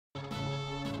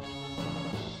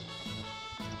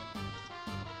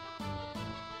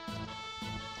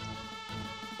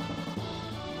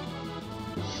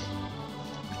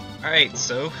Alright,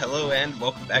 so hello and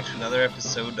welcome back to another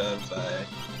episode of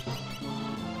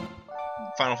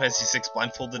Final Fantasy VI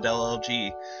Blindfolded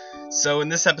LLG. So in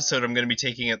this episode I'm going to be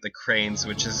taking out the cranes,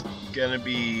 which is going to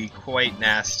be quite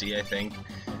nasty, I think.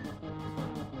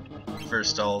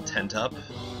 First I'll tent up.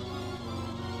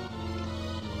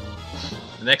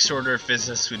 The next order of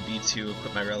business would be to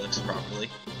equip my relics properly.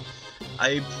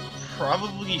 I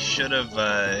probably should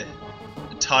have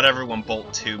taught everyone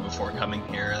Bolt 2 before coming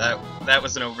here. That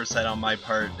was an oversight on my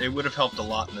part. It would have helped a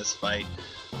lot in this fight.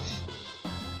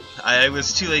 I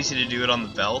was too lazy to do it on the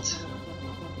belt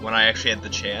when I actually had the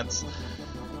chance.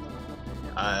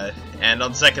 And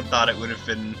on second thought it would have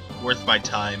been worth my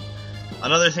time.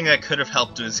 Another thing that could have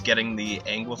helped was getting the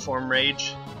Anguiform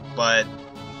Rage, but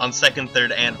on second,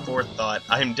 third, and fourth thought,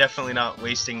 I'm definitely not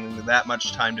wasting that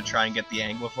much time to try and get the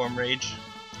Anguiform Rage.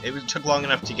 It took long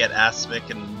enough to get Aspic,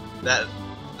 and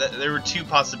there were two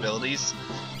possibilities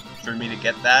for me to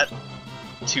get that.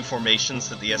 Two formations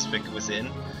that the Aspic was in,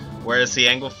 whereas the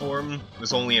Anguiform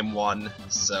was only in one,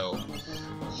 so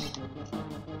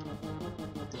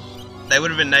that would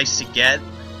have been nice to get,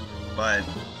 but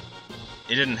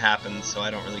it didn't happen, so I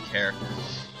don't really care.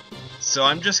 So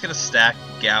I'm just going to stack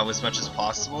Gao as much as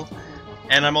possible,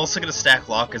 and I'm also going to stack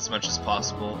Locke as much as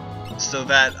possible, so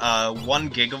that 1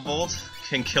 Gigavolt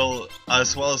can kill,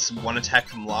 as well as one attack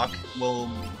from Locke, will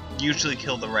usually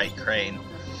kill the right crane.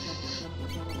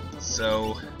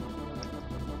 So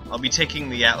I'll be taking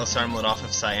the Atlas armlet off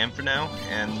of Cyan for now,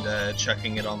 and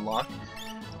chucking it on Locke,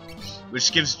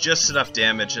 which gives just enough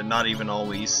damage, and not even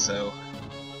always,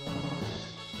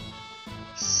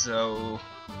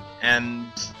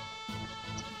 and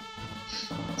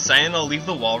Cyan, I'll leave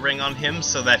the wall ring on him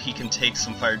so that he can take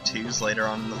some fired 2s later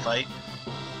on in the fight.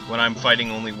 When I'm fighting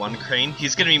only one crane,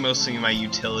 he's going to be mostly my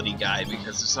utility guy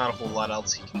because there's not a whole lot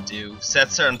else he can do.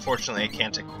 Setzer, unfortunately, I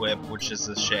can't equip, which is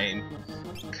a shame,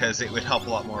 because it would help a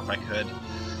lot more if I could.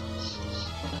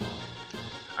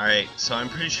 Alright, so I'm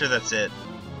pretty sure that's it.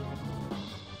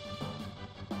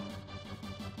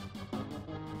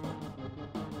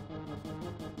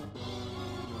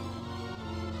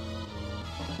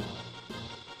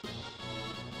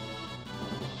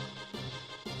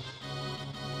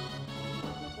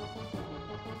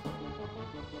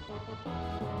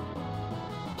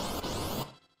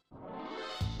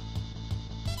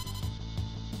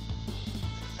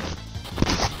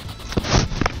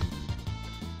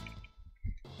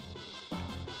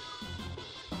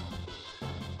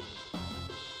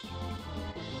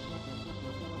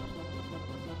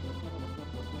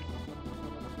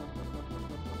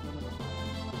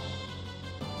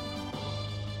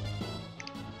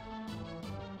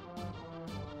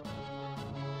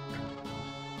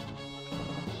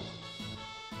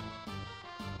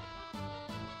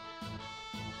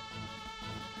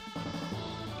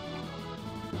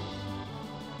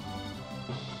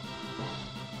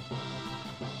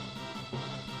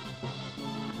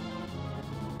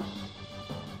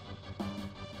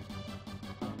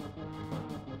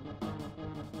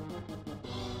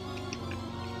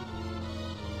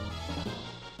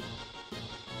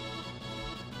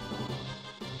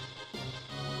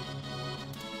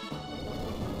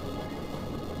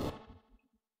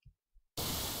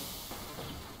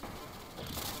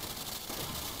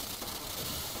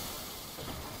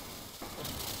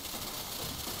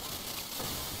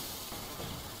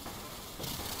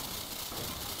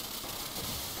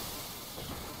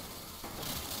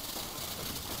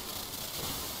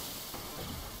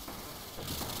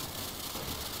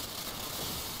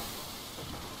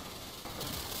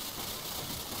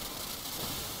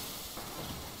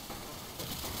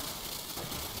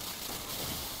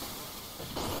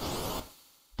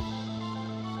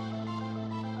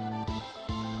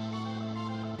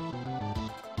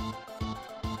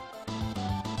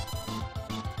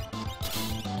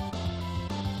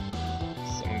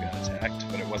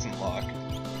 But it wasn't Locke.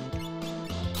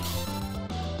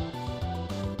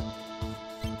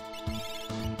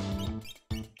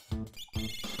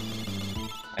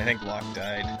 I think Locke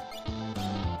died.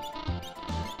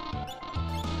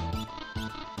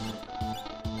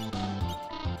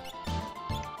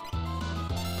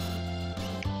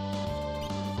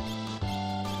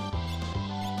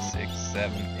 Six,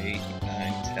 7, 8,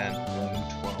 9, 10,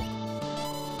 11, 12.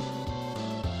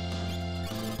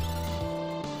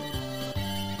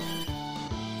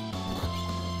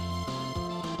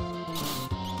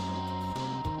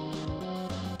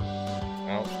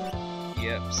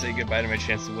 Yep, say goodbye to my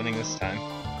chance of winning this time.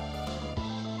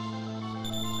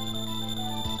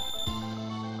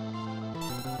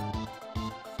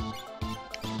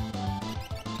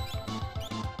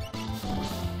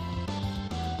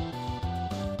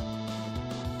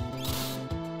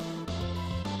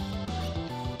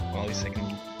 Well, at least I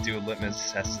can do a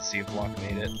litmus test to see if Locke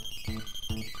made it.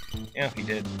 Yeah, he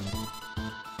did.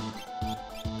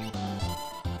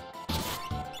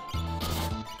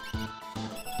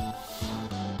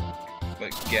 But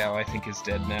Gao, I think, is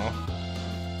dead now.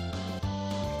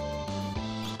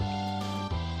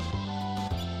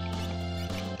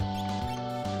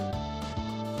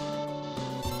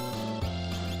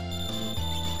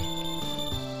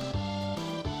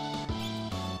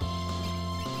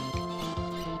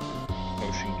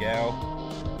 Potion Gao.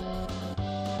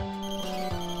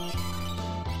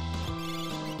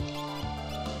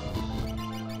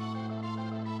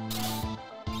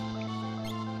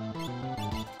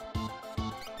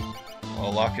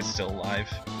 Well, Locke is still alive,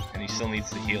 and he still needs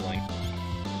the healing.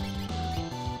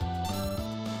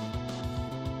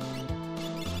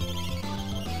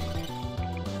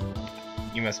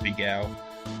 You must be Gao.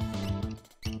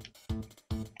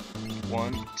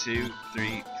 1, 2,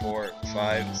 3, 4,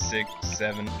 5, 6,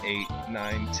 7, 8,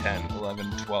 9, 10,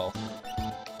 11, 12.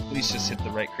 Please just hit the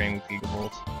right crane with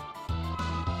Gigabolt.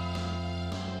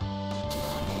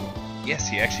 Yes,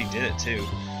 he actually did it too.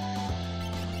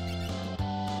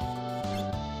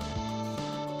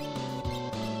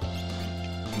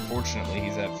 Unfortunately,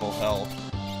 he's at full health.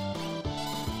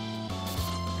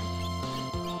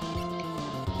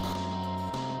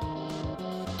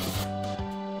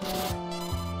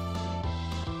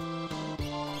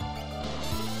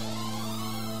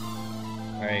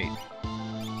 Alright.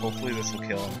 Hopefully this will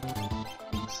kill him.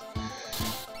 Oops.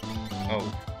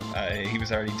 Oh, he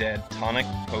was already dead. Tonic,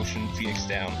 potion, Phoenix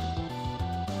down.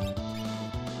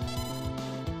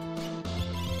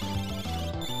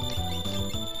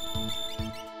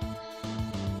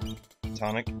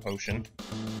 Tonic, potion.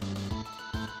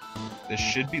 This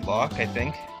should be Locke, I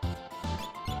think.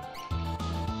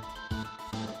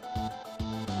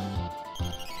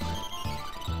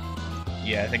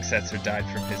 Yeah, I think Setzer died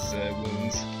from his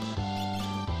wounds.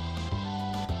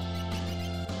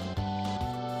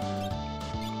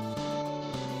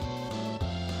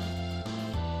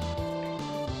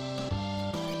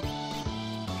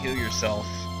 Heal yourself,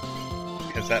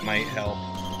 because that might help.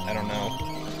 I don't know.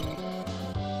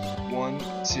 1,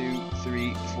 2,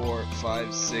 3, 4,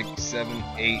 5, 6, 7,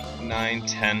 8, 9,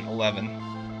 10, 11.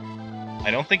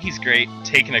 I don't think he's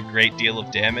taken a great deal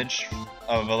of damage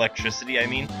of electricity, I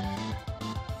mean.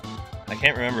 I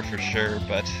can't remember for sure,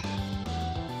 but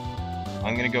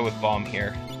I'm gonna go with bomb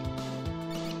here.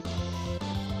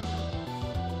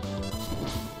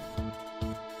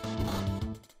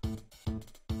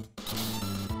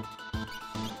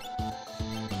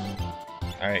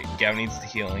 Alright, Gao needs the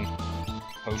healing.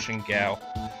 Potion Gao.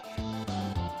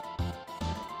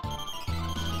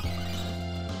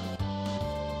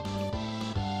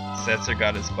 Setzer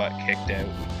got his butt kicked out.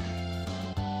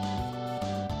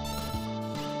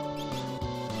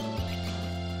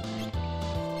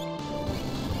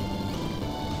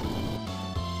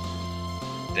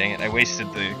 Dang it, I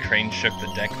wasted the crane shook the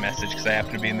deck message because I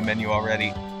happen to be in the menu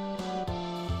already.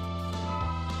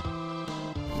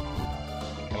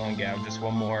 Come on, Gao, just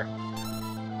one more.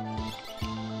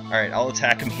 Alright, I'll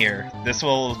attack him here. This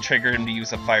will trigger him to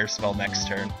use a fire spell next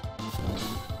turn.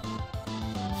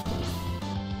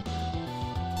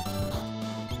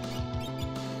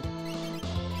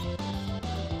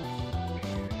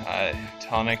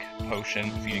 Tonic, potion,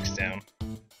 Phoenix down.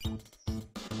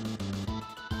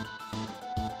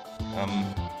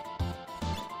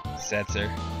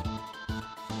 Setzer.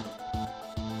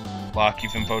 Locke,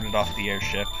 you've been voted off the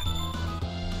airship.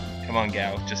 Come on,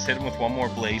 Gao. Just hit him with one more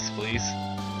blaze, please.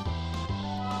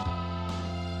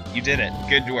 You did it.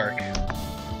 Good work.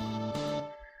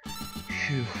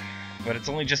 Phew. But it's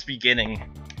only just beginning.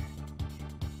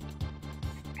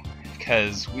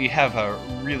 Because we have a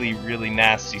really, really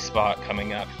nasty spot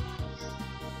coming up.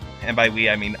 And by we,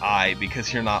 I mean I,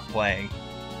 because you're not playing.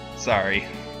 Sorry.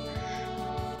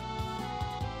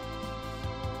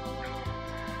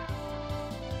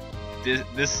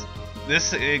 This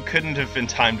it couldn't have been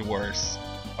timed worse.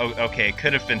 Oh, okay, it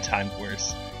could have been timed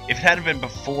worse. If it had been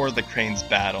before the Cranes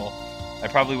battle, I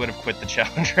probably would have quit the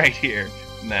challenge right here.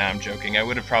 Nah, I'm joking. I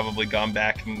would have probably gone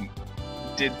back and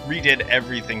redid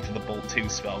everything for the Bolt 2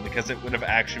 spell, because it would have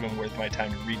actually been worth my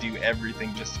time to redo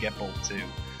everything just to get Bolt 2.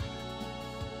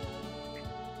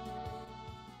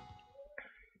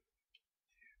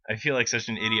 I feel like such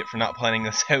an idiot for not planning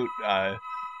this out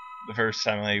the first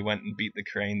time I went and beat the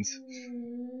Cranes.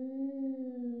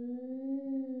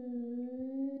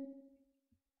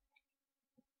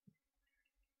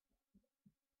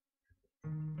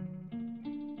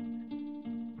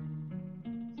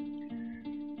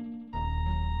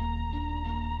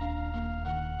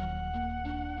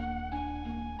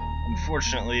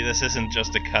 unfortunately, this isn't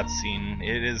just a cutscene,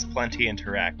 it is plenty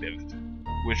interactive,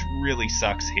 which really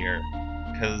sucks here,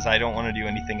 because I don't want to do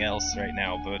anything else right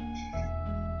now, but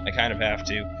I kind of have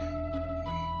to.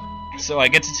 So I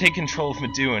get to take control of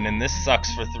Meduin, and this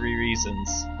sucks for 3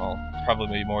 reasons. Well,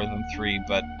 probably more than 3,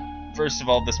 but first of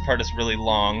all, this part is really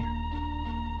long.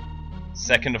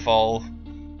 Second of all,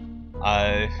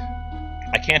 I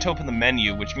can't open the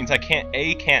menu, which means I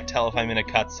can't tell if I'm in a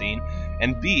cutscene,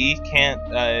 and B, can't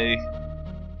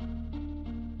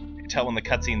tell when the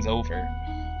cutscene's over.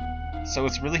 So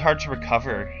it's really hard to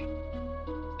recover,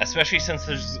 especially since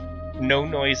there's no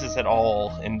noises at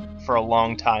all for a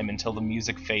long time until the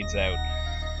music fades out.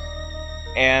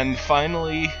 And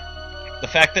finally, the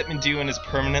fact that Meduin is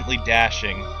permanently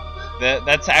dashing,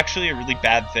 that's actually a really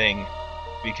bad thing,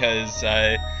 because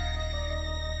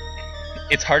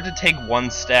it's hard to take one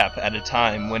step at a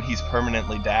time when he's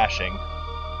permanently dashing.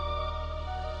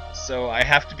 So I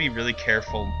have to be really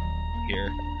careful here.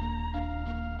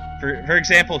 For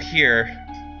example, here,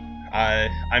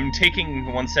 I'm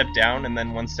taking 1 step down and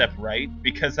then 1 step right,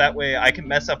 because that way I can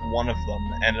mess up one of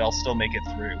them and I'll still make it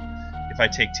through if I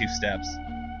take 2 steps.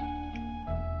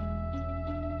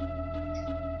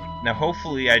 Now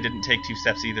hopefully I didn't take 2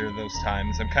 steps either of those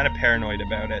times. I'm kind of paranoid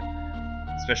about it,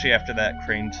 especially after that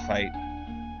craned fight.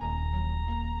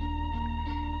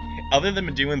 Other than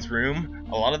Meduin's room,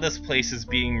 a lot of this place is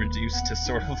being reduced to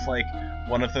sort of like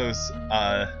one of those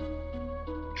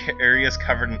areas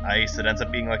covered in ice that ends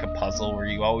up being like a puzzle where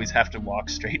you always have to walk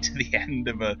straight to the end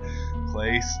of a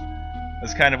place.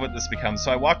 That's kind of what this becomes.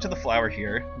 So I walk to the flower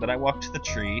here, then I walk to the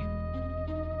tree,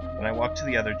 then I walk to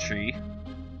the other tree,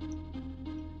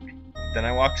 then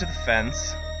I walk to the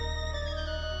fence,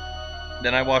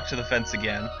 then I walk to the fence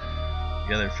again,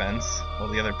 the other fence, well,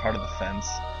 the other part of the fence.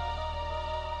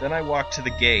 Then I walk to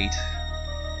the gate.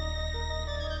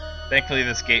 Thankfully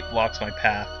this gate blocks my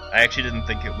path. I actually didn't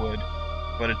think it would,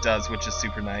 but it does, which is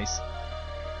super nice.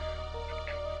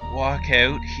 Walk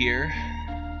out here.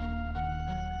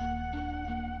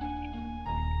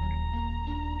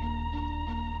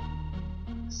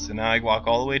 So now I walk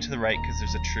all the way to the right because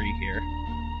there's a tree here.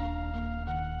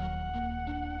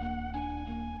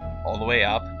 All the way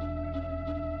up.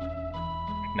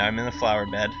 Now I'm in the flower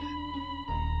bed.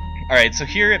 Alright, so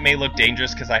here it may look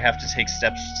dangerous because I have to take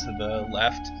steps to the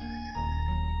left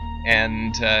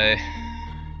and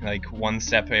like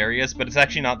 1-step areas, but it's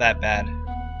actually not that bad.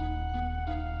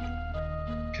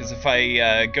 Because if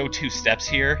I go 2 steps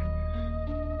here,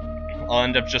 I'll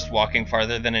end up just walking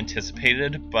farther than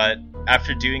anticipated, but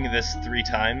after doing this 3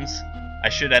 times, I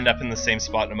should end up in the same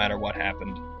spot no matter what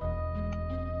happened.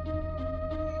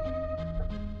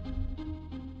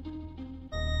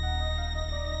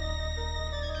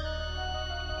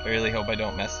 I really hope I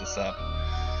don't mess this up.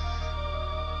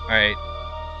 Alright.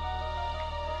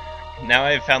 Now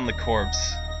I've found the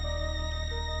corpse.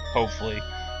 Hopefully.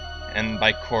 And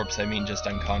by corpse I mean just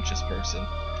unconscious person.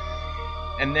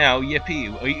 And now, yippee,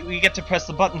 we get to press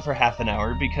the button for half an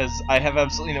hour because I have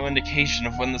absolutely no indication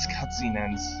of when this cutscene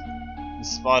ends.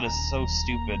 This spot is so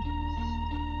stupid.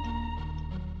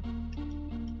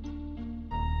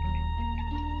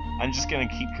 I'm just gonna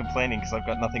keep complaining because I've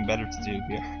got nothing better to do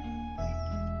here.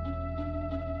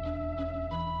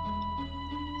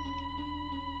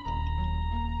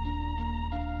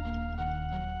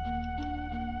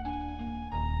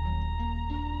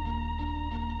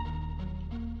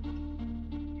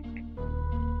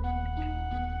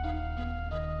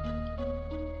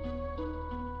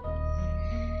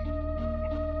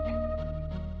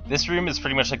 This room is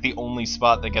pretty much like the only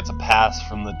spot that gets a pass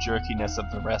from the jerkiness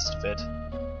of the rest of it.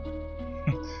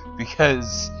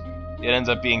 Because it ends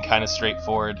up being kind of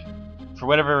straightforward. For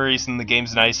whatever reason, the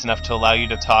game's nice enough to allow you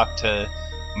to talk to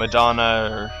Madonna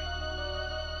or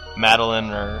Madeline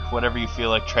or whatever you feel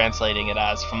like translating it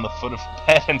as from the foot of the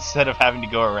bed instead of having to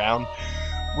go around,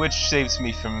 which saves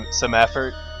me from some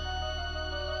effort.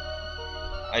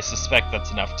 I suspect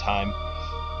that's enough time.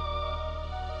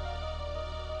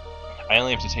 I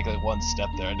only have to take like 1 step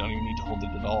there, I don't even need to hold it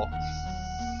at all.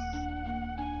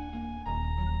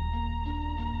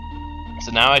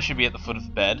 So now I should be at the foot of the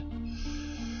bed.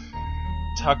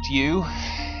 Talk to you,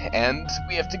 and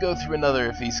we have to go through another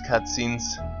of these cutscenes.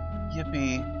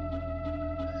 Yippee.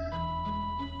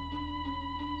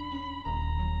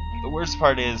 The worst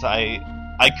part is I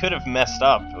could have messed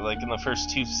up, like in the first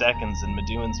 2 seconds in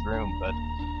Meduin's room, but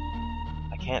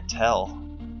I can't tell.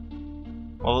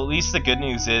 Well, at least the good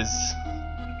news is,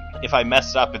 if I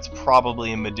messed up, it's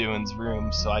probably in Meduin's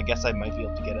room, so I guess I might be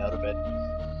able to get out of it.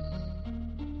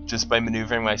 Just by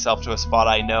maneuvering myself to a spot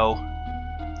I know.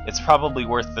 It's probably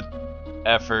worth the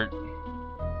effort.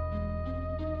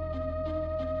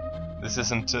 This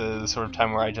isn't the sort of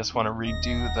time where I just want to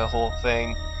redo the whole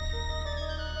thing.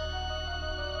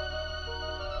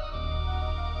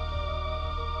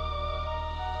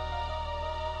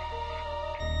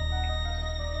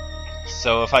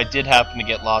 So if I did happen to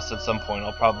get lost at some point,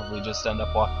 I'll probably just end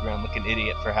up walking around like an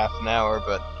idiot for half an hour,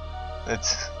 but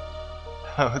that's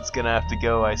how it's gonna have to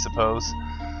go, I suppose.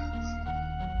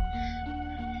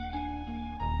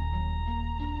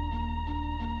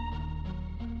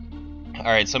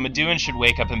 Alright, so Meduin should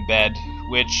wake up in bed,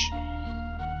 which,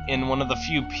 in one of the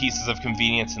few pieces of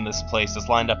convenience in this place, is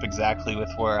lined up exactly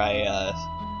with where I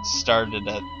started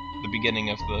at the beginning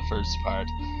of the first part.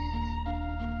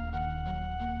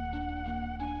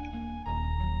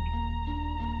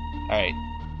 Alright,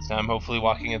 so I'm hopefully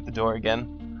walking at the door again.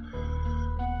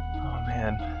 Oh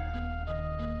man.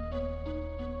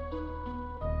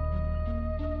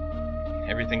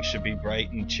 Everything should be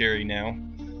bright and cheery now.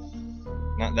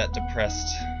 Not that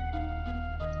depressed,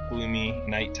 gloomy,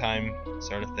 nighttime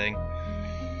sort of thing.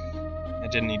 I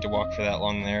didn't need to walk for that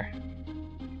long there.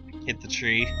 Hit the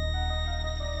tree.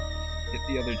 Hit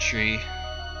the other tree.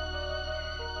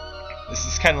 This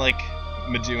is kind of like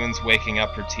Meduin's waking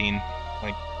up routine.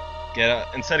 Like, get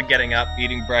up, instead of getting up,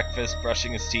 eating breakfast,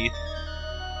 brushing his teeth,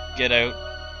 get out,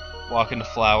 walk into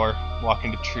flower, walk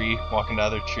into tree, walk into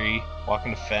other tree, walk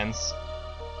into fence,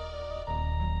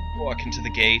 walk into the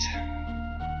gate.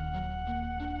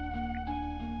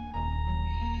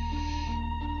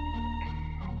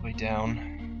 All the way down.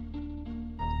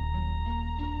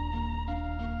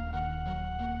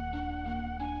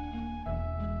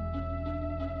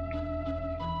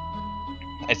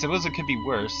 I suppose it could be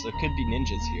worse. There could be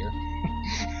ninjas here.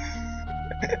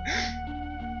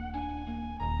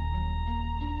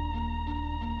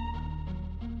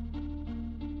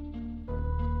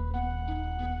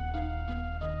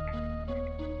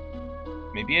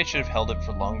 Maybe I should have held it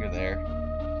for longer there.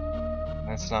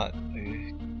 That's not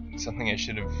something I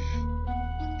should have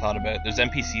thought about. There's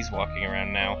NPCs walking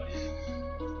around now.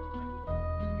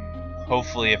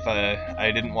 Hopefully if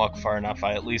I didn't walk far enough,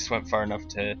 I at least went far enough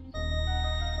to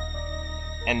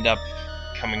end up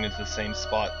coming into the same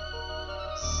spot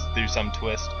through some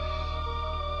twist.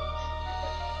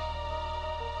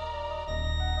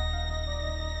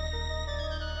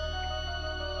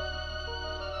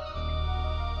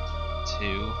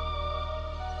 Two.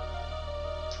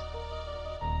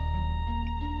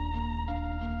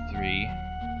 3.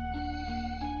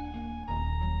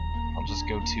 I'll just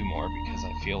go 2 more because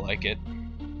I feel like it.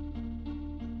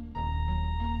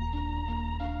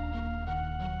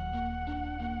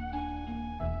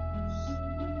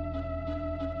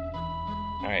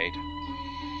 Alright.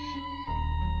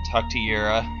 Talk to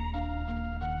Yura.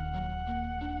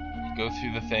 Go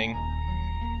through the thing.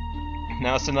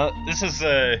 Now, so this is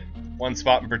one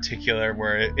spot in particular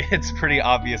where it's pretty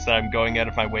obvious that I'm going out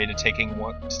of my way to take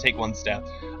one step.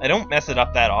 I don't mess it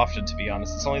up that often, to be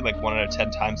honest. It's only like 1 out of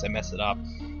 10 times I mess it up.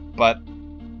 But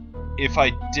if I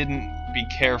didn't be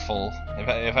careful,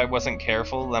 if I wasn't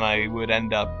careful, then I would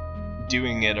end up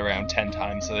doing it around 10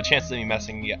 times, so the chance of me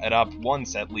messing it up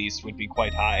once at least would be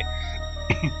quite high.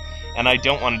 And I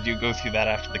don't want to go through that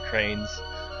after the cranes.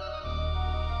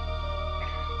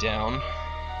 Down.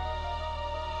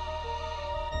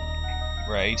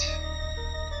 Right.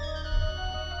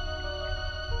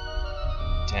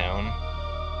 Down.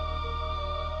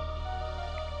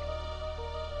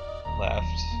 Left.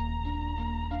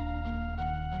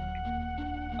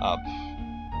 Up.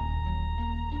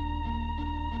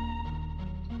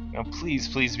 Now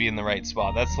please be in the right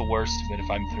spot. That's the worst of it if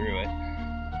I'm through it.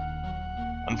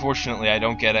 Unfortunately, I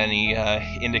don't get any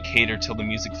indicator till the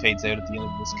music fades out at the end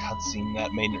of this cutscene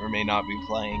that may or may not be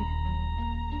playing.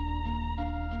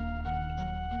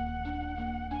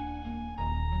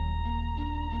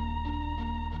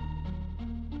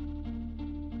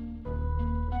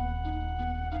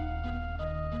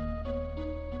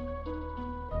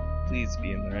 Please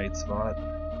be in the right spot.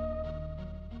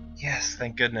 Yes,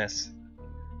 thank goodness.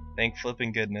 Thank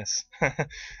flipping goodness.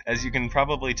 As you can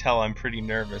probably tell, I'm pretty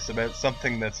nervous about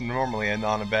something that's normally a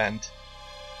non-event.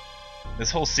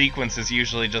 This whole sequence is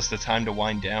usually just a time to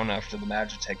wind down after the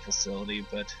Magitech facility,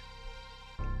 but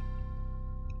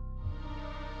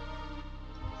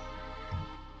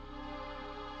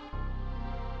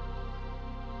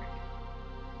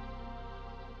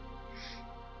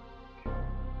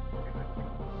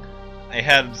I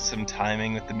had some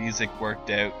timing with the music worked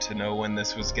out to know when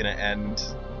this was gonna end,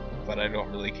 but I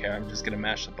don't really care. I'm just gonna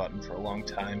mash the button for a long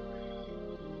time.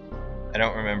 I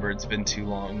don't remember, it's been too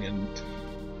long, and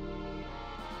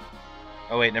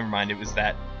oh wait, never mind, it was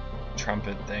that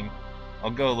trumpet thing. I'll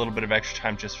go a little bit of extra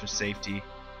time just for safety.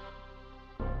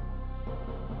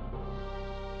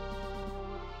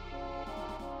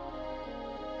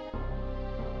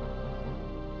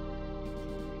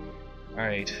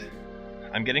 Alright.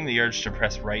 I'm getting the urge to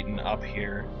press right and up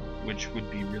here, which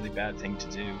would be a really bad thing to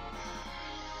do.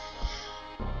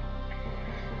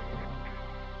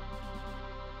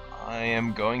 I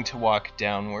am going to walk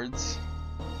downwards.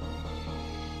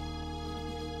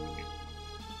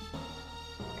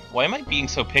 Why am I being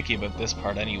so picky about this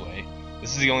part anyway?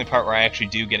 This is the only part where I actually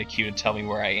do get a cue to tell me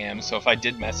where I am, so if I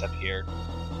did mess up here,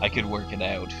 I could work it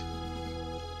out.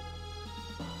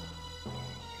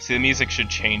 See, the music should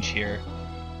change here.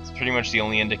 It's pretty much the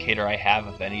only indicator I have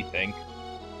of anything.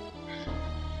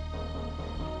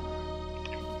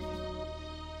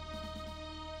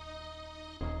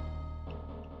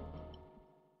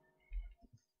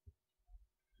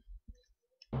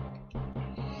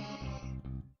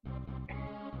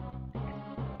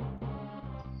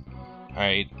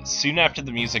 Alright, soon after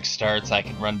the music starts, I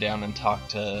can run down and talk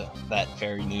to that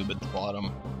fairy noob at the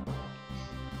bottom.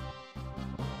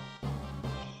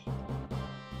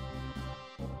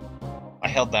 I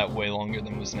held that way longer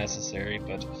than was necessary,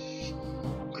 but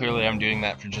clearly I'm doing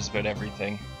that for just about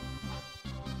everything.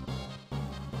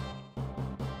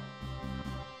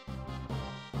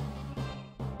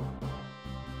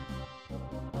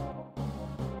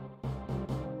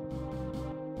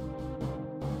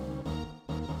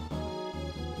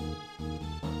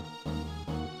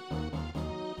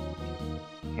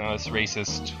 Now this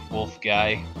racist wolf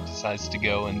guy decides to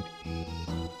go and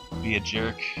be a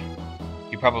jerk.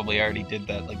 He probably already did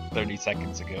that like 30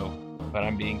 seconds ago, but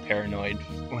I'm being paranoid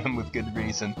with good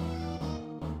reason.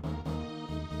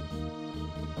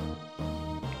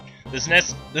 This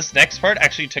next part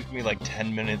actually took me like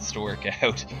 10 minutes to work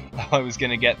out. I was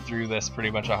gonna get through this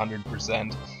pretty much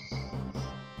 100%.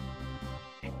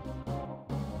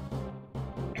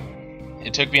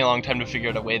 It took me a long time to figure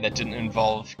out a way that didn't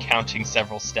involve counting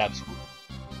several steps,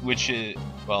 which is,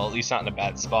 well, at least not in a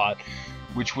bad spot,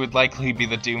 which would likely be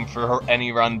the doom for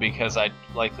any run because I'd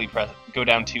likely go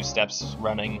down 2 steps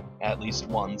running at least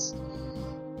once.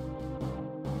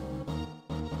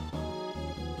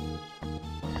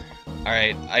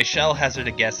 Alright, I shall hazard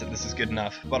a guess that this is good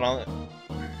enough, but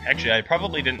actually I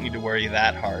probably didn't need to worry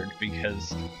that hard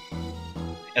because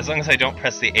as long as I don't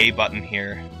press the A button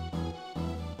here,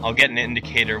 I'll get an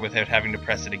indicator without having to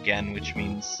press it again, which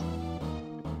means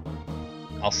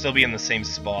I'll still be in the same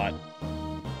spot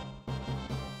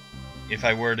if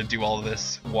I were to do all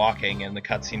this walking and the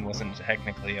cutscene wasn't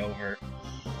technically over.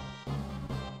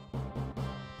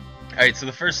 Alright, so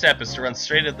the first step is to run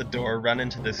straight at the door, run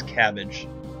into this cabbage.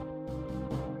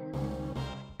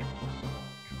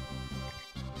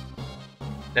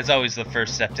 That's always the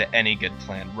first step to any good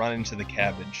plan, run into the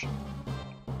cabbage.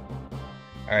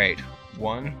 Alright.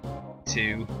 1,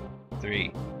 2,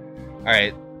 3.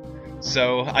 Alright,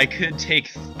 so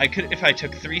if I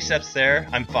took 3 steps there,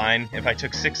 I'm fine. If I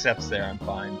took 6 steps there, I'm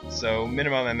fine. So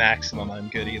minimum and maximum, I'm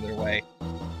good either way.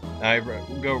 Now I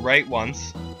go right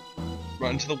once,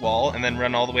 run to the wall, and then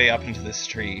run all the way up into this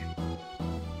tree.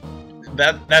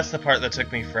 That's the part that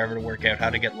took me forever to work out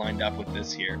how to get lined up with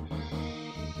this here.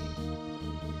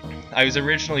 I was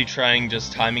originally trying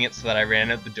just timing it so that I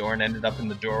ran out the door and ended up in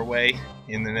the doorway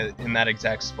in that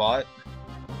exact spot.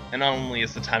 And not only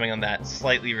is the timing on that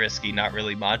slightly risky, not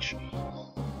really much,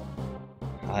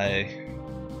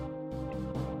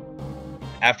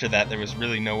 after that there was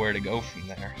really nowhere to go from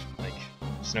there. Like,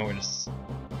 there's nowhere to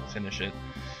finish it.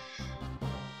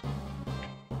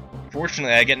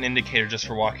 Fortunately, I get an indicator just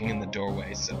for walking in the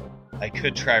doorway, so I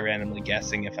could try randomly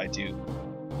guessing if I do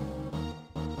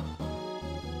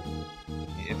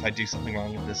something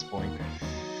wrong at this point.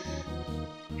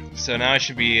 So now I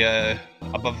should be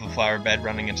above the flower bed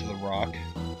running into the rock.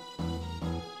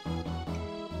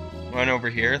 Run over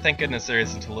here. Thank goodness there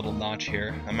isn't a little notch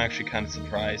here. I'm actually kind of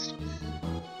surprised.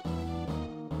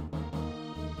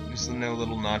 There's no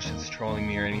little notch that's trolling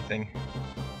me or anything.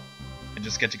 I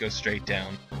just get to go straight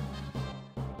down.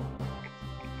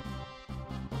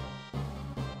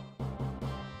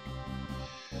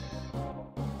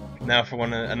 Now for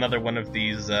another one of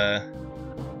these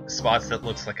spots that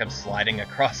looks like I'm sliding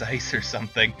across ice or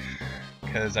something,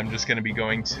 because I'm just going to be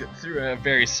going through a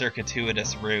very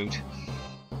circuitous route.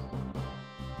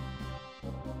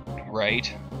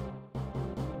 Right.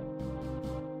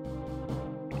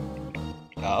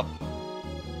 Up.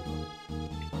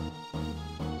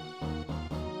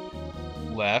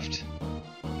 Left.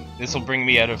 This will bring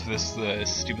me out of this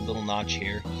stupid little notch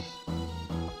here,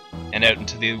 and out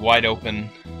into the wide open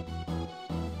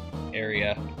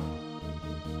area.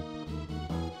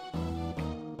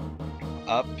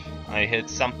 Up, I hit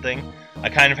something. I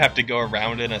kind of have to go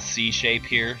around in a C shape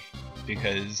here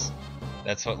because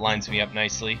that's what lines me up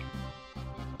nicely.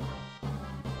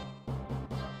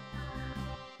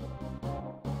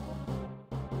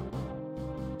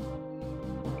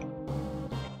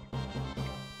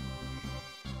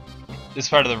 this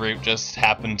part of the route just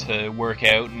happened to work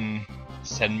out and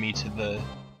send me to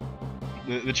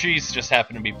the trees just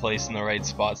happen to be placed in the right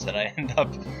spots that I end up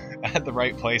at the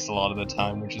right place a lot of the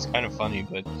time, which is kind of funny,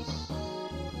 but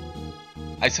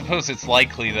I suppose it's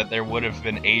likely that there would have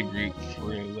been a route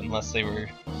through, unless they were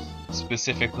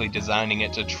specifically designing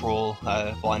it to troll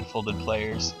blindfolded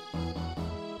players.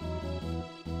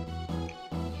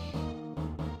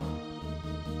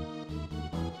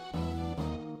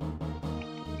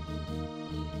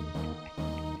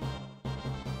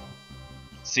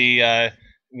 See,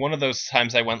 one of those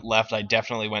times I went left, I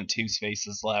definitely went 2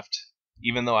 spaces left,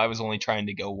 even though I was only trying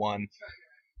to go 1.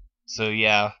 So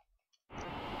yeah,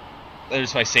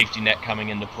 there's my safety net coming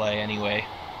into play anyway.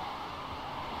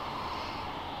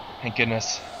 Thank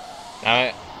goodness.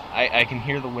 Now I can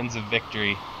hear the winds of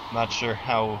victory. I'm not sure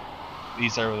how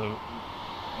these are the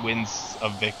winds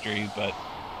of victory, but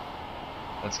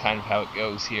that's kind of how it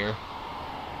goes here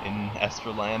in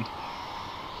Esperland.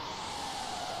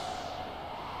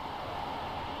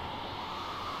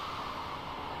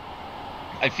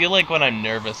 I feel like when I'm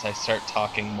nervous, I start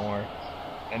talking more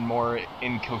and more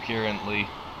incoherently.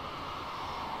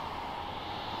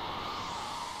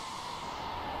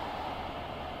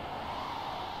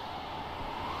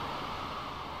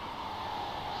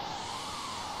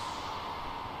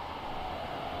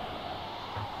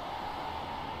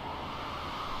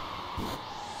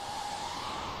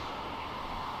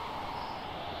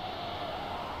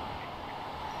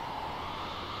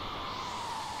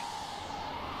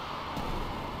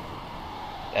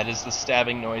 That is the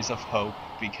stabbing noise of hope,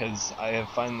 because I have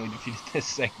finally defeated this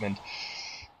segment.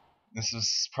 This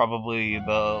is probably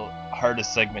the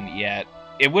hardest segment yet.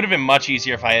 It would have been much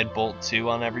easier if I had Bolt 2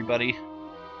 on everybody,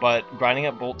 but grinding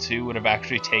up Bolt 2 would have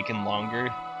actually taken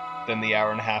longer than the hour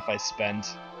and a half I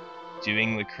spent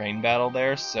doing the crane battle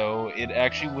there, so it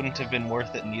actually wouldn't have been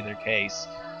worth it in either case.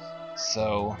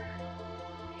 So,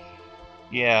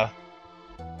 yeah,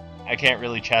 I can't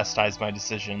really chastise my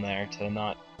decision there to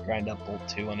not grind up Bolt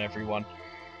 2 on everyone.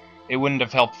 It wouldn't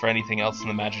have helped for anything else in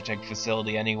the Magitech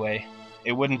facility anyway.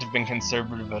 It wouldn't have been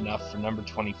conservative enough for number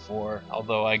 24,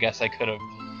 although I guess I could have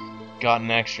gotten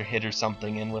an extra hit or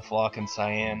something in with Locke and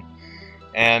Cyan.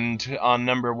 And on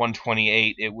number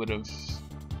 128, it would have...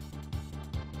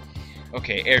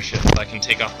 Okay, airship. I can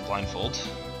take off the blindfold.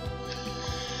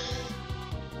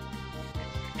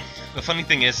 The funny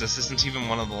thing is, this isn't even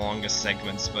one of the longest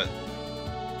segments, but...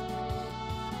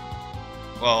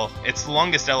 Well, it's the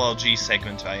longest LLG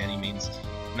segment by any means.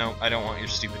 No, I don't want your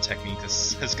stupid technique.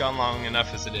 This has gone long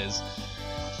enough as it is.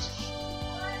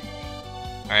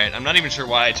 Alright, I'm not even sure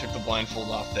why I took the blindfold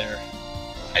off there.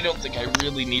 I don't think I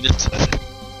really needed to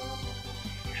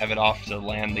have it off to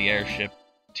land the airship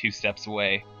 2 steps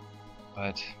away,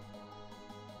 but...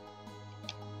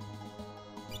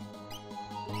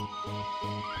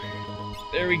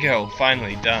 There we go,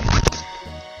 finally done.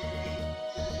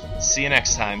 See you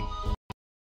next time.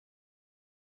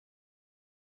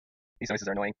 These noises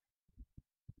are annoying.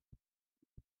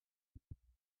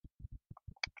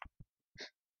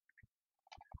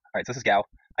 Alright, so this is Gao.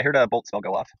 I heard a bolt spell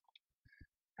go off.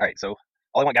 Alright, so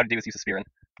all I want Gao to do is use a Spearin.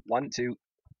 1, 2,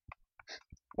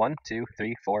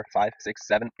 3, 4, 5, 6,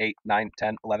 7, 8, 9,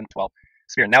 10, 11, 12.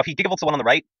 Spearin. Now if he gigavolts the one on the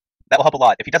right, that will help a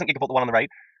lot. If he doesn't gigavolt the one on the right,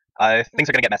 things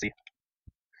are going to get messy.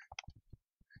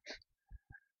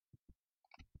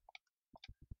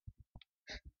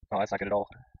 Oh, that's not good at all.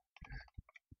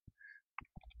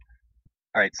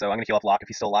 Alright, so I'm going to heal up Locke if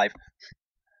he's still alive.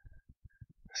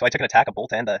 So I took an attack, a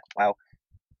bolt, and a... Wow.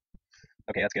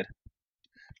 Okay, that's good.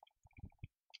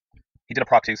 He did a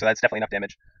proc too, so that's definitely enough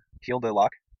damage. Healed the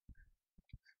Locke.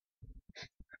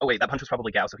 Oh wait, that punch was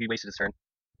probably Gao, so he wasted his turn.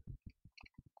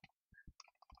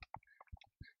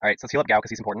 Alright, so let's heal up Gao,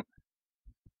 because he's important.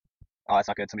 Oh, that's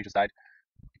not good, somebody just died.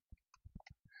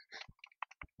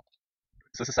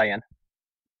 So this is Cyan.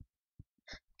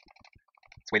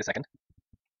 Let's wait a second.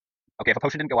 Okay, if a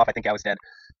potion didn't go off, I think Gao is dead.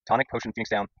 Tonic, potion, Phoenix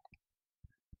down.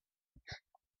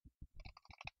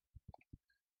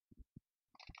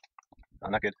 Oh,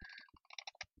 not good.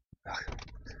 Ugh.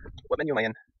 What menu am I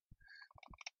in?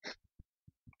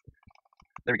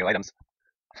 There we go, items.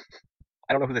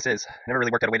 I don't know who this is. I never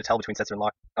really worked out a way to tell between Setzer and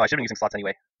Locke. Oh, I should have been using slots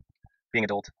anyway. Being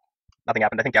adult. Nothing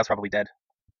happened. I think Gao's probably dead.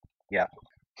 Yeah.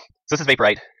 So this is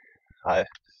Vaporite.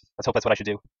 Let's hope that's what I should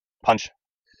do. Punch.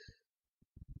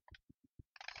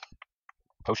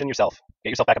 Potion yourself. Get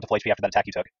yourself back up to full HP after that attack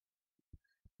you took.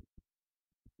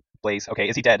 Blaze. Okay,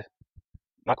 is he dead?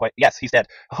 Not quite. Yes, he's dead.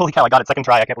 Holy cow, I got it. Second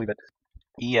try. I can't believe it.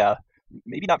 Yeah.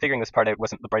 Maybe not figuring this part out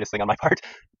wasn't the brightest thing on my part.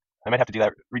 I might have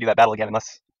to redo that battle again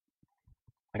unless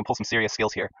I can pull some serious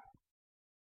skills here.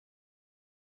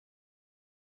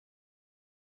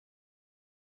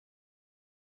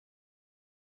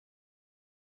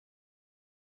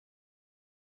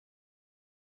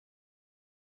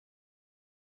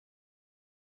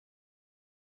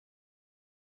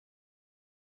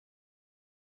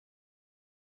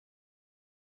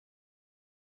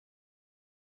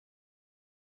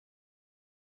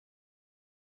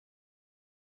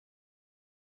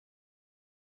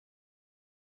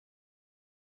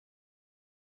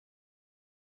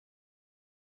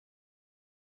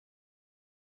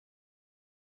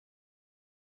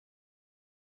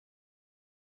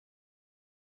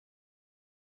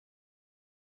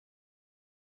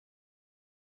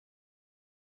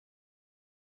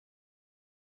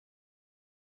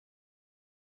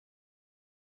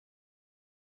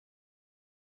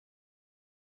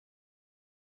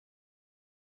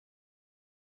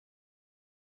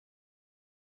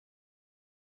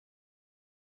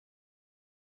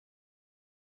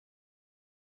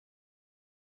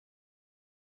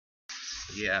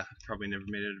 Yeah, probably never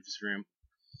made it out of his room.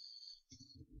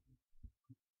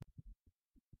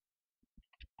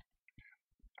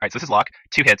 Alright, so this is Locke.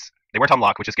 2 hits. They weren't on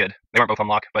Locke, which is good. They weren't both on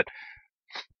Locke, but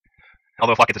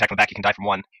although if Locke gets attacked from the back, he can die from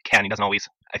 1. He can, he doesn't always,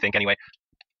 I think, anyway.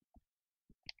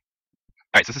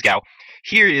 Alright, so this is Gao.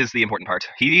 Here is the important part.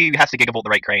 He has to Gigavolt the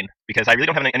right crane, because I really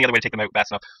don't have any other way to take them out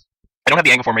fast enough. I don't have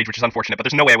the Anguiform Rage, which is unfortunate, but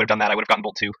there's no way I would have done that. I would have gotten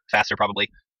Bolt 2 faster, probably.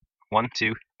 1,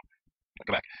 2,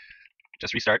 go back.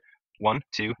 Just restart. 1,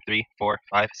 2, 3, 4,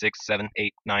 5, 6, 7,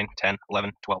 8, 9, 10,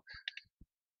 11, 12.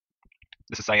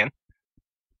 This is Cyan.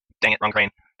 Dang it, wrong crane.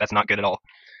 That's not good at all.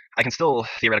 I can still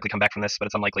theoretically come back from this, but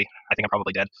it's unlikely. I think I'm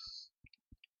probably dead.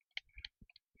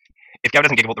 If Gao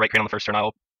doesn't Gigavolt the right crane on the first turn, I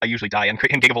usually die, and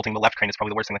him Gigavolting the left crane is probably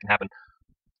the worst thing that can happen.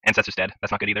 Ancestor's dead. That's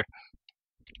not good either.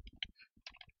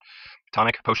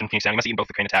 Tonic, Potion, Phoenix down. He must have eaten both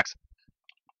the crane attacks.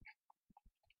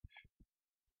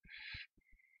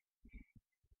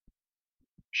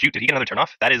 Shoot, did he get another turn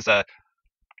off? That is,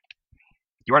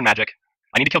 you are in magic.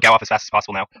 I need to kill Gao off as fast as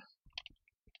possible now.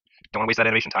 Don't want to waste that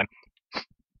animation time.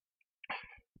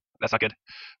 That's not good.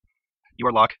 You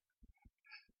are Locke.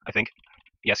 I think.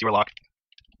 Yes, you are Locke.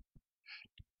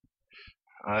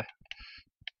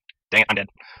 Dang it, I'm dead.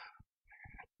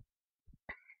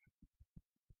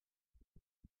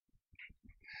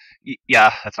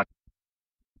 Yeah, that's not...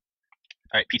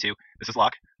 Alright, P2. This is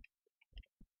Locke.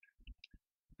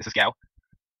 This is Gao.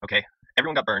 Okay,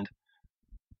 everyone got burned.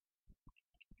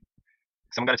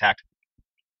 Someone got attacked.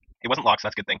 It wasn't Locke, so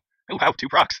that's a good thing. Oh, wow, 2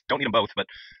 procs. Don't need them both, but...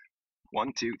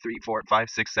 1, 2, 3, 4, 5,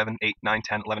 6, 7, 8, 9,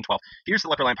 10, 11, 12. Here's the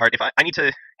Leper Line part. If I need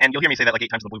to... And you'll hear me say that like 8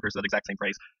 times in the bloopers, that exact same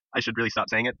phrase. I should really stop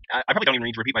saying it. I probably don't even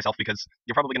need to repeat myself, because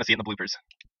you're probably going to see it in the bloopers.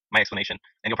 My explanation.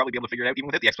 And you'll probably be able to figure it out even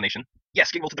without the explanation.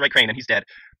 Yes, Gigavolt to the right crane, and he's dead.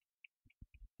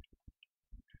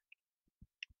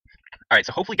 Alright,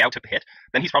 so hopefully Gao took the hit.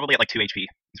 Then he's probably at like 2 HP. He's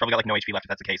probably got like no HP left if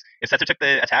that's the case. If Setzer took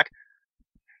the attack,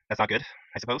 that's not good,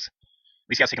 I suppose. At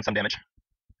least Gao's taken some damage.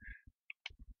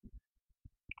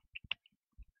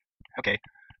 Okay.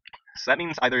 So that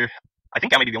means either... I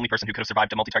think Gao may be the only person who could have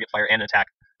survived a multi-target fire and an attack.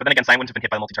 But then again, Cyan wouldn't have been hit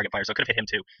by the multi-target fire, so it could have hit him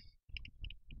too.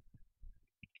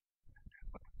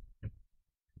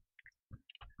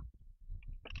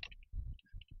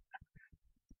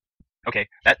 Okay,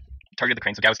 that targeted the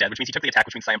crane, so Gao's dead, which means he took the attack,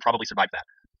 which means Cyan probably survived that.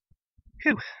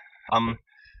 Whew.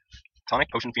 Tonic,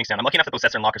 Potion, Phoenix down. I'm lucky enough that both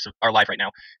Setzer and Locke are alive right now.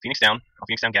 Phoenix down. I'll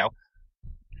Phoenix down Gao.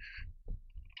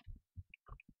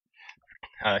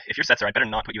 If you're Setzer, I'd better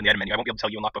not put you in the item menu. I won't be able to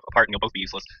tell you and Locke apart, and you'll both be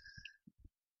useless.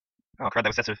 Oh, crud, that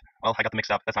was Setzer. Well, I got them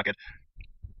mixed up. That's not good.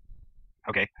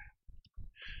 Okay.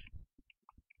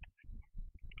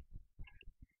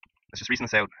 Let's just reason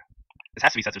this out. This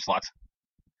has to be Setzer's slots.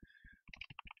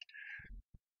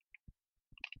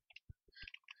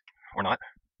 Or not.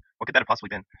 What could that have possibly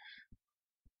been?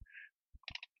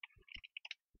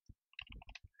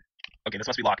 Okay, this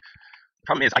must be Locke. The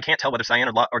problem is, I can't tell whether Cyan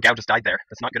or Gao just died there.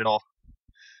 That's not good at all.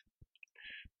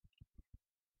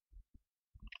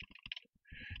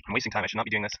 I'm wasting time. I should not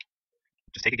be doing this.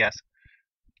 Just take a guess.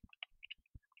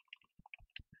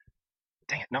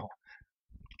 Dang it, no.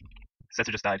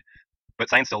 Setzer just died. But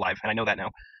Cyan's still alive, and I know that now.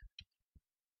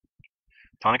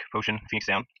 Tonic, Potion, Phoenix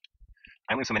down.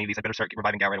 I only have so many of these, I better start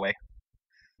reviving Gao right away.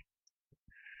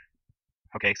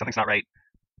 Okay, something's not right.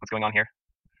 What's going on here?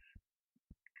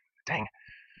 Dang.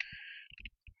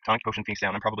 Tonic, Potion, Phoenix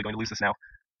down. I'm probably going to lose this now.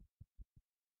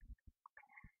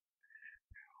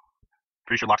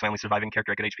 Pretty sure Locke's my only surviving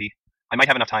character at good HP. I might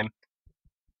have enough time.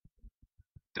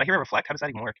 Did I hear a reflect? How does that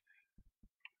even work?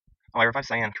 Oh, I revived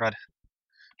Cyan. Crud.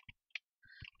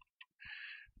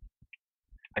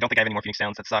 I don't think I have any more Phoenix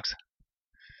downs. That sucks.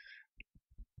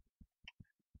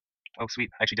 Oh, sweet.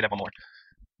 I actually did have one more.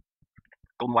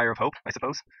 Golden Wire of Hope, I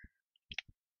suppose.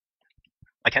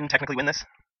 I can technically win this.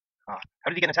 How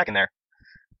did he get an attack in there?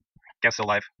 Gao's still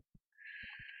alive.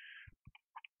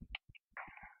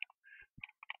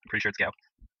 Pretty sure it's Gao.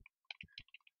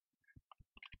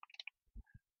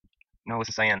 No, this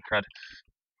is Cyan. Crud.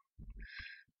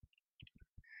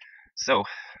 So,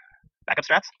 backup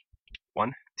strats?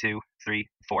 1, 2, 3,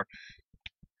 4.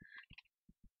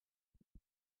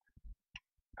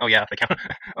 Oh yeah, they count.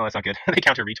 Oh, that's not good. They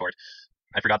counter retort.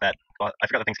 I forgot that. I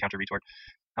forgot that things counter retort.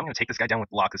 I'm gonna take this guy down with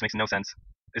Locke. This makes no sense.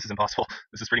 This is impossible.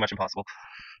 This is pretty much impossible.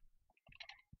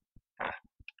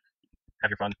 Have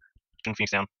your fun. King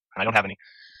Phoenix down. And I don't have any.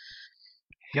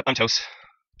 Yep, I'm toast.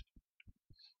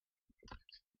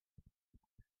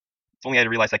 If only I had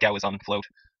realized that Gao was on float.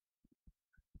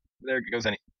 There it goes.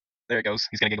 There it goes.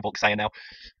 He's gonna Gigavolt Cyan now.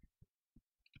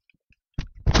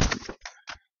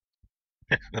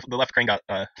 The left crane got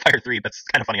fire 3. That's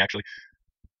kind of funny, actually.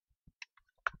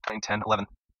 9, 10, 11.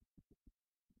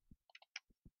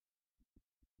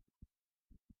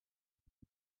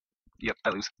 Yep, I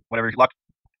lose. Whatever. Locke.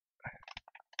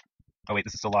 Oh wait,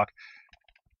 this is still Locke.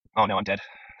 Oh no, I'm dead.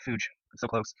 Fooge. I'm so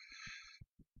close.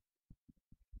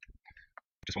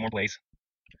 Just one more blaze.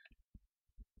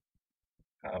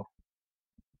 Uh-oh.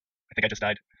 I think I just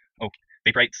died. Oh,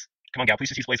 Vaporites. Come on, Gal, please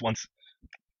just use blaze once.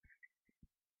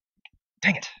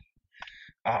 Dang it.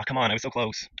 Ah, come on, I was so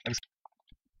close.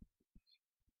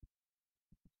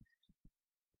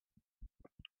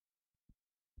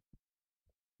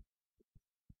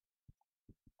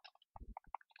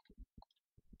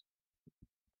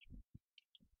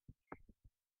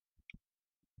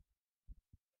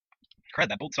 Crud,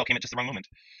 that bolt spell came at just the wrong moment.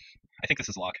 I think this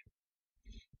is Locke.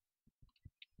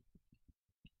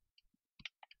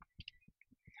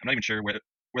 I'm not even sure where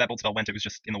that bolt spell went. It was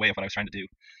just in the way of what I was trying to do.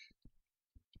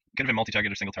 Could have been multi-target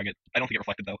or single target. I don't think it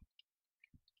reflected, though.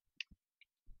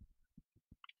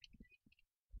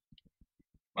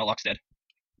 Well, Locke's dead.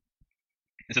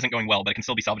 This isn't going well, but it can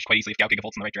still be salvaged quite easily if Gao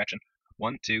Gigavolt's in the right direction.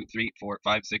 1, 2, 3, 4,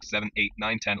 5, 6, 7, 8,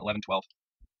 9, 10, 11, 12.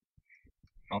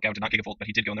 Well, Gao did not Gigavolt, but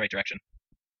he did go in the right direction.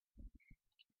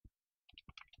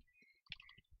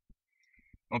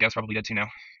 Well, Gao's probably dead too now.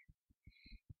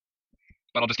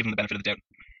 But I'll just give him the benefit of the doubt,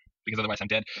 because otherwise I'm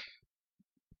dead.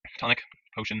 Tonic,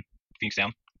 Potion, Phoenix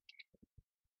down.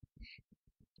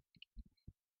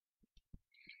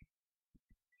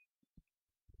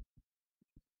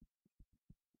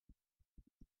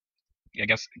 Yeah,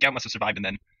 Gao must have survived and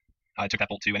then took that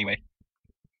bolt too anyway.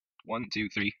 1, 2,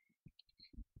 3.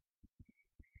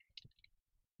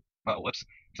 Oh, whoops. Is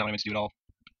that what I meant to do at all?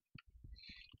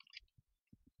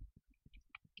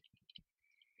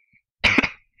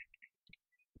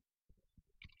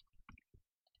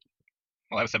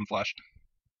 Well, that was 7 flash.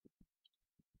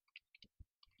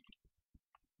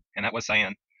 And that was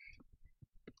Cyan.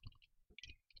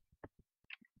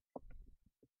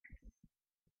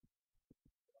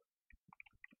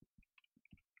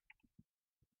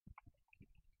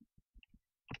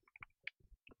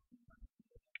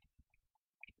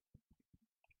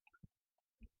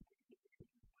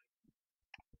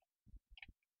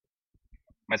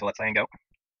 Might as well let Cyan go.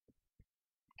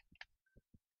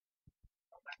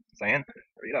 Cyan,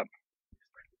 hurry it up.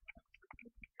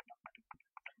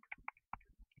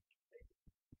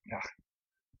 Ugh.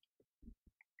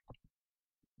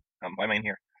 Why am I in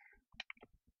here?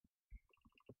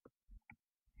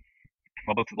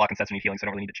 Well, both Locke and Sets need healing, so I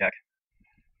don't really need to check.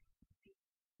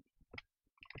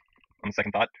 On the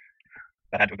second thought,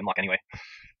 that had to have been Locke anyway.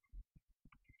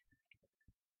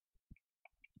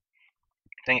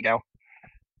 Dang it, Gao.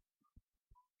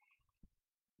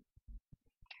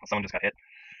 Well, someone just got hit.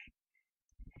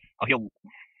 I'll heal.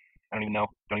 I don't even know.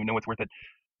 Don't even know what's worth it.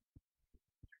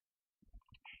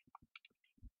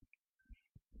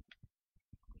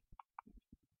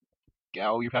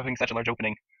 Gao, you're having such a large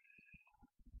opening.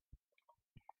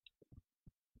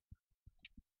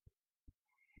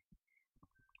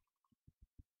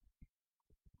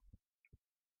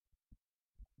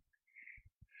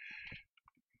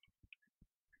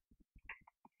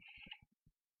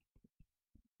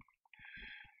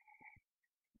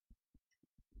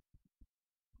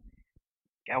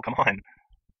 Gao, come on.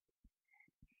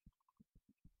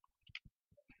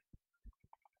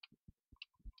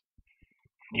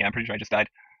 Yeah, I'm pretty sure I just died.